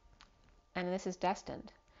 And this is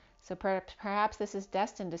destined. So perhaps this is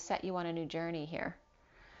destined to set you on a new journey here.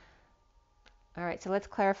 All right, so let's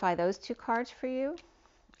clarify those 2 cards for you.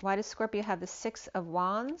 Why does Scorpio have the 6 of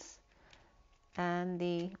Wands and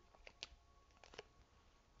the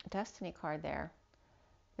Destiny card there?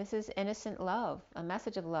 This is innocent love, a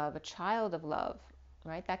message of love, a child of love,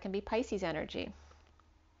 right? That can be Pisces energy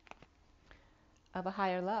of a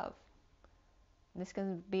higher love. This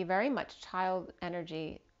can be very much child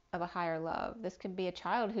energy of a higher love. This could be a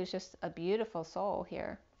child who's just a beautiful soul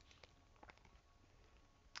here.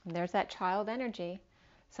 And there's that child energy,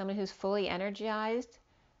 someone who's fully energized,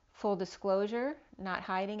 full disclosure, not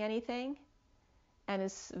hiding anything, and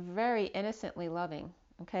is very innocently loving.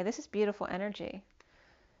 Okay, this is beautiful energy.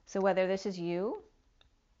 So whether this is you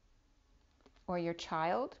or your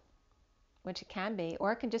child, which it can be,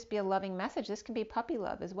 or it can just be a loving message. This can be puppy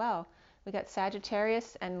love as well. We got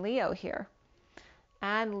Sagittarius and Leo here,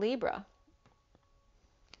 and Libra.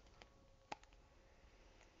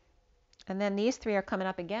 And then these 3 are coming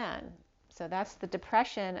up again. So that's the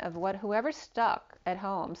depression of whoever's stuck at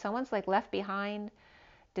home. Someone's like left behind,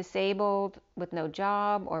 disabled, with no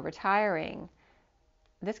job, or retiring.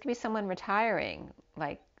 This could be someone retiring,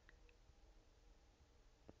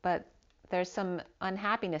 but there's some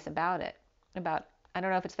unhappiness about it. I don't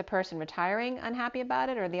know if it's the person retiring unhappy about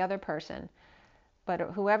it or the other person, but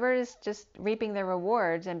whoever is just reaping their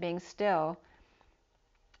rewards and being still,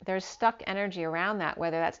 there's stuck energy around that,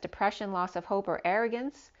 whether that's depression, loss of hope, or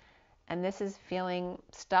arrogance. And this is feeling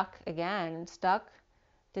stuck again,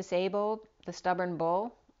 disabled, the stubborn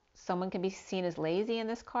bull. Someone can be seen as lazy in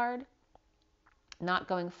this card, not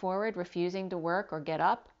going forward, refusing to work or get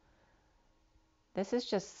up. This is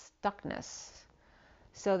just stuckness.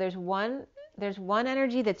 So there's one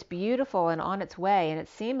energy that's beautiful and on its way, and it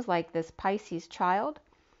seems like this Pisces child,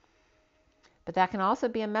 but that can also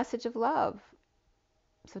be a message of love.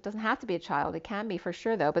 So it doesn't have to be a child. It can be for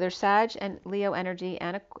sure, though. But there's Sag and Leo energy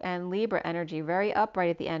and Libra energy, very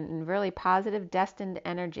upright at the end and really positive, destined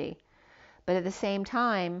energy. But at the same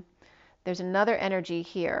time, there's another energy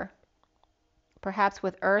here, perhaps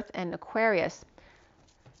with Earth and Aquarius,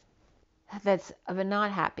 that's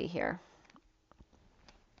not happy here.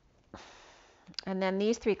 And then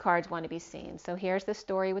these three cards want to be seen. So here's the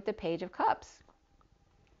story with the Page of Cups.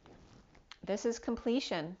 This is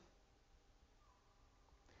completion.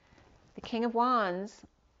 The King of Wands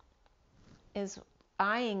is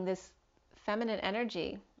eyeing this feminine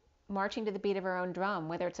energy, marching to the beat of her own drum,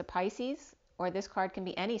 whether it's a Pisces, or this card can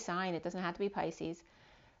be any sign. It doesn't have to be Pisces.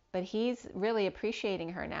 But he's really appreciating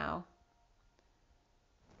her now.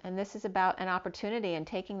 And this is about an opportunity and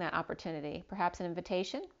taking that opportunity. Perhaps an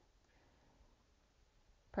invitation.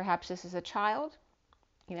 Perhaps this is a child.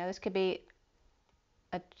 You know, this could be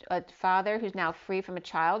a father who's now free from a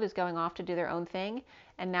child, who's going off to do their own thing,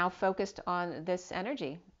 and now focused on this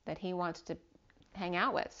energy that he wants to hang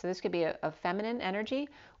out with. So this could be a feminine energy,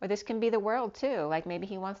 or this can be the world too. Like maybe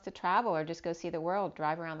he wants to travel or just go see the world,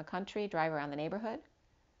 drive around the country, drive around the neighborhood.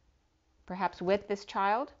 Perhaps with this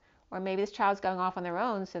child, or maybe this child's going off on their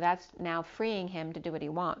own, so that's now freeing him to do what he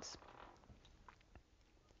wants.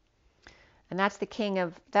 And that's the King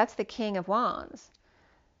of Wands.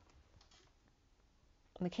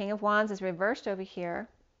 And the King of Wands is reversed over here,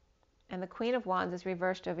 and the Queen of Wands is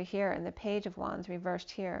reversed over here, and the Page of Wands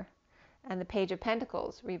reversed here, and the Page of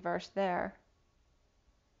Pentacles reversed there.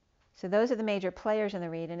 So those are the major players in the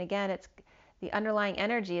read. And again, it's the underlying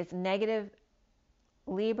energy is negative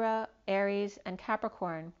Libra, Aries, and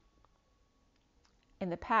Capricorn in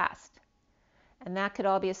the past. And that could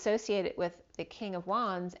all be associated with the King of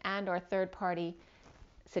Wands and or third-party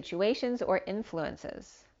situations or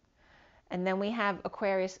influences. And then we have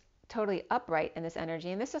Aquarius totally upright in this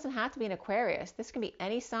energy. And this doesn't have to be an Aquarius. This can be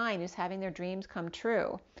any sign who's having their dreams come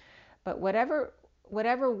true. But whatever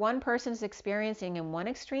one person is experiencing in one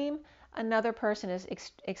extreme, another person is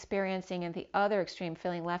experiencing in the other extreme,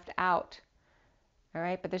 feeling left out. All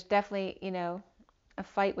right, but there's definitely, you know, a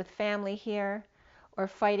fight with family here, or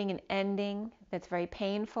fighting an ending that's very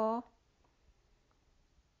painful.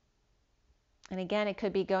 And again, it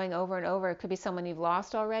could be going over and over. It could be someone you've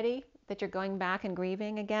lost already that you're going back and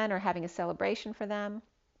grieving again, or having a celebration for them.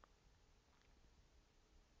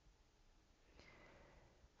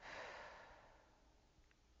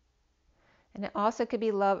 And it also could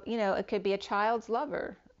be love, you know, it could be a child's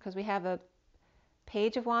lover, because we have a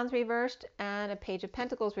Page of Wands reversed and a Page of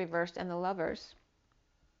Pentacles reversed, and the Lovers.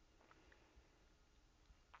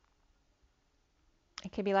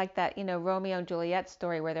 It could be like that, you know, Romeo and Juliet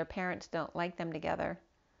story where their parents don't like them together.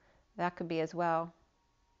 That could be as well.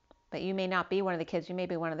 But you may not be one of the kids. You may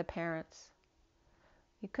be one of the parents.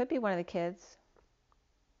 You could be one of the kids.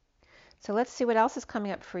 So let's see what else is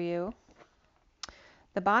coming up for you.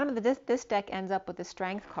 The bottom of this deck ends up with the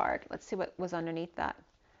Strength card. Let's see what was underneath that.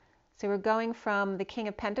 So we're going from the King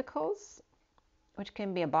of Pentacles, which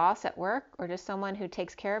can be a boss at work or just someone who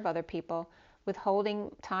takes care of other people, withholding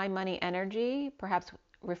time, money, energy, perhaps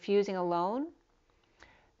refusing a loan.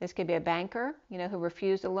 This could be a banker, you know, who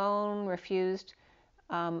refused a loan, refused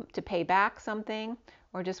to pay back something,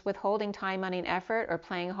 or just withholding time, money, and effort, or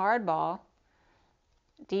playing hardball,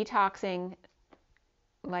 detoxing,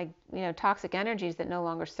 like, you know, toxic energies that no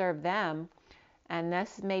longer serve them. And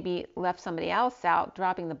this maybe left somebody else out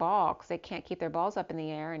dropping the ball because they can't keep their balls up in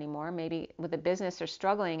the air anymore. Maybe with a business they're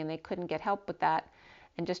struggling and they couldn't get help with that,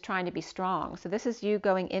 and just trying to be strong. So this is you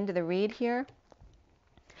going into the read here.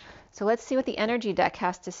 So let's see what the energy deck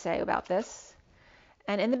has to say about this.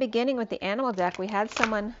 And in the beginning with the animal deck, we had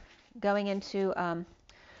someone going into a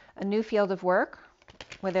new field of work,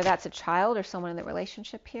 whether that's a child or someone in the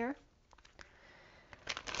relationship here.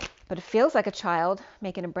 But it feels like a child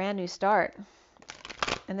making a brand new start.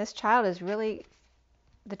 And this child is really,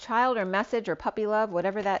 the child or message or puppy love,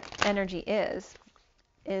 whatever that energy is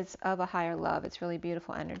of a higher love. It's really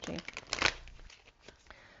beautiful energy.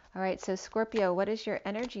 All right, so Scorpio, what is your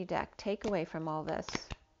energy deck takeaway from all this?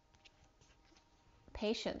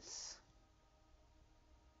 Patience.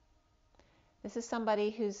 This is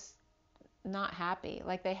somebody who's not happy.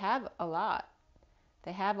 Like they have a lot.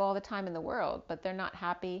 They have all the time in the world, but they're not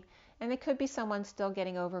happy. And it could be someone still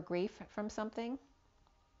getting over grief from something.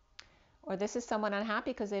 Or this is someone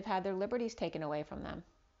unhappy because they've had their liberties taken away from them.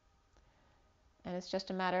 And it's just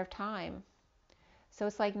a matter of time. So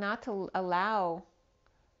it's like not to allow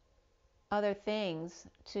other things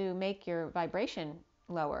to make your vibration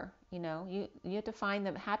lower. You know, you have to find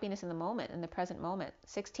the happiness in the moment, in the present moment.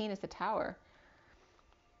 16 is the Tower.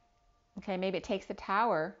 Okay, maybe it takes the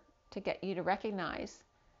Tower to get you to recognize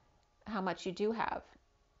how much you do have.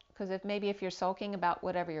 Because if you're sulking about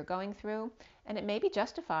whatever you're going through, and it may be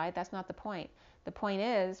justified, that's not the point. The point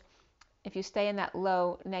is, if you stay in that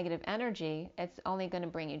low negative energy, it's only going to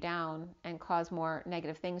bring you down and cause more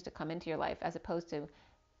negative things to come into your life, as opposed to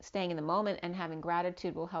staying in the moment and having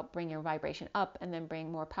gratitude will help bring your vibration up and then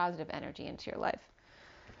bring more positive energy into your life.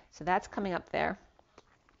 So that's coming up there.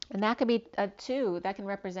 And that could be a 2, that can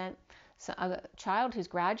represent a child who's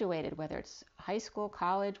graduated, whether it's high school,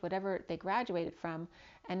 college, whatever they graduated from,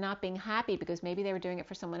 and not being happy because maybe they were doing it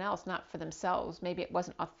for someone else, not for themselves. Maybe it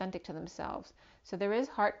wasn't authentic to themselves. So there is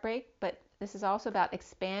heartbreak, but this is also about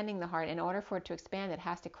expanding the heart. In order for it to expand, it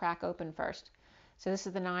has to crack open first. So this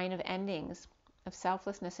is the 9 of endings, of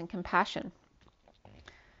selflessness and compassion,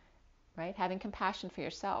 right? Having compassion for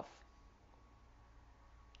yourself.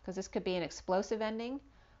 Because this could be an explosive ending,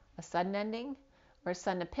 a sudden ending, or a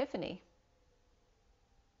sudden epiphany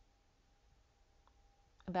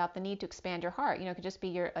about the need to expand your heart. It could just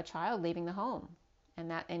be a child leaving the home,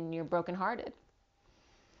 and you're brokenhearted.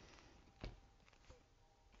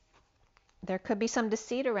 There could be some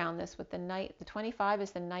deceit around this with the Knight. The 25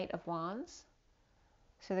 is the Knight of Wands.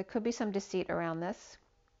 So there could be some deceit around this.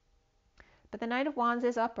 But the Knight of Wands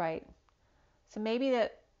is upright. So maybe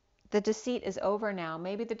the deceit is over now.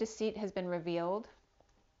 Maybe the deceit has been revealed.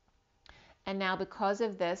 And now because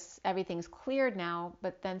of this, everything's cleared now,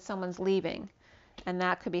 but then someone's leaving. And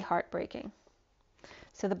that could be heartbreaking.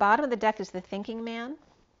 So the bottom of the deck is the Thinking Man.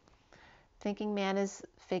 Thinking Man is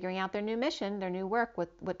figuring out their new mission, their new work,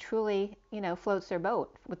 what truly, floats their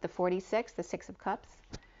boat. With the 46, the 6 of Cups,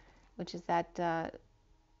 which is that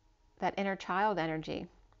inner child energy.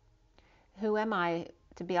 Who am I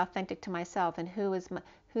to be authentic to myself, and who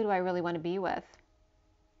do I really want to be with?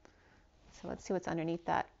 So let's see what's underneath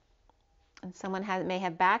that. And someone may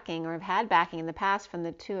have backing, or have had backing in the past from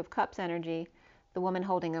the 2 of Cups energy, the woman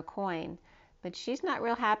holding a coin. But she's not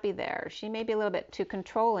real happy there. She may be a little bit too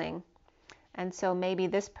controlling. And so maybe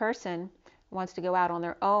this person wants to go out on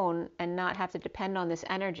their own and not have to depend on this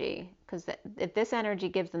energy. Because if this energy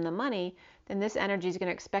gives them the money, then this energy is going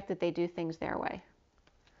to expect that they do things their way.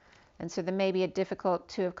 And so there may be a difficult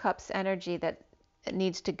 2 of Cups energy that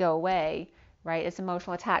needs to go away, right? It's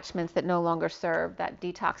emotional attachments that no longer serve, that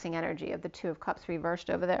detoxing energy of the 2 of Cups reversed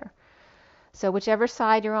over there. So whichever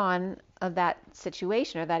side you're on of that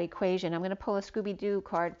situation or that equation, I'm going to pull a Scooby-Doo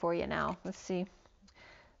card for you now. Let's see.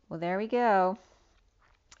 Well, there we go.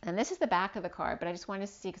 And this is the back of the card, but I just wanted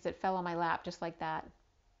to see because it fell on my lap just like that.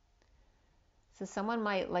 So someone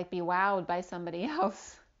might be wowed by somebody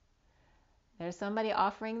else. There's somebody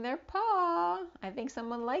offering their paw. I think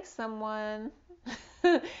someone likes someone.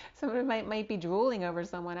 Someone might be drooling over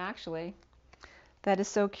someone, actually. That is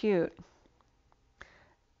so cute.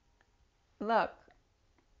 Look.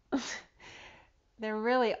 They're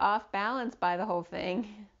really off balance by the whole thing.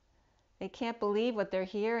 They can't believe what they're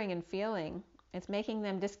hearing and feeling. It's making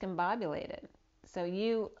them discombobulated.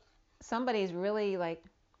 So somebody's really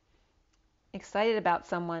excited about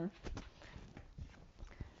someone,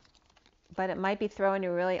 but it might be throwing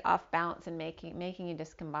you really off balance and making you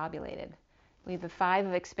discombobulated. We have the 5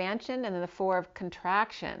 of expansion and then the 4 of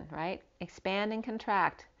contraction, right? Expand and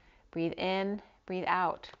contract. Breathe in, breathe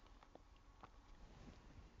out.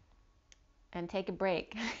 And take a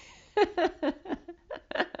break.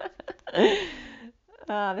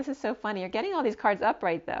 This is so funny. You're getting all these cards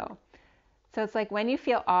upright though. So it's like when you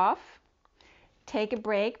feel off, take a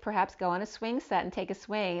break, perhaps go on a swing set and take a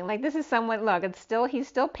swing. Like this is someone, look, he's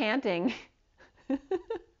still panting.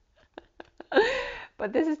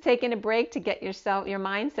 But this is taking a break to get your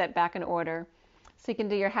mindset back in order so you can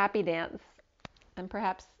do your happy dance. And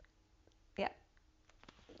perhaps, yeah.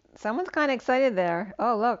 Someone's kind of excited there.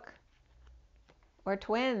 Oh, look. Or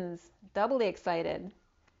twins, doubly excited.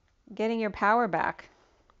 Getting your power back.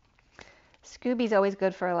 Scooby's always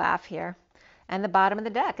good for a laugh here. And the bottom of the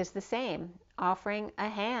deck is the same, offering a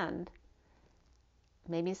hand.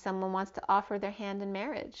 Maybe someone wants to offer their hand in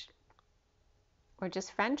marriage or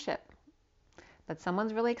just friendship. But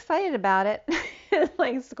someone's really excited about it. It's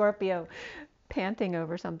like Scorpio panting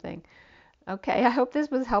over something. Okay, I hope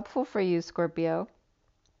this was helpful for you, Scorpio.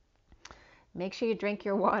 Make sure you drink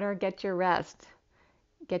your water, get your rest,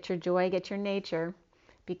 get your joy, get your nature.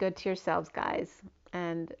 Be good to yourselves, guys.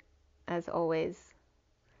 And as always,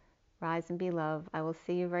 rise and be love. I will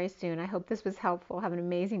see you very soon. I hope this was helpful. Have an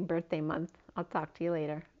amazing birthday month. I'll talk to you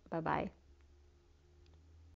later. Bye-bye.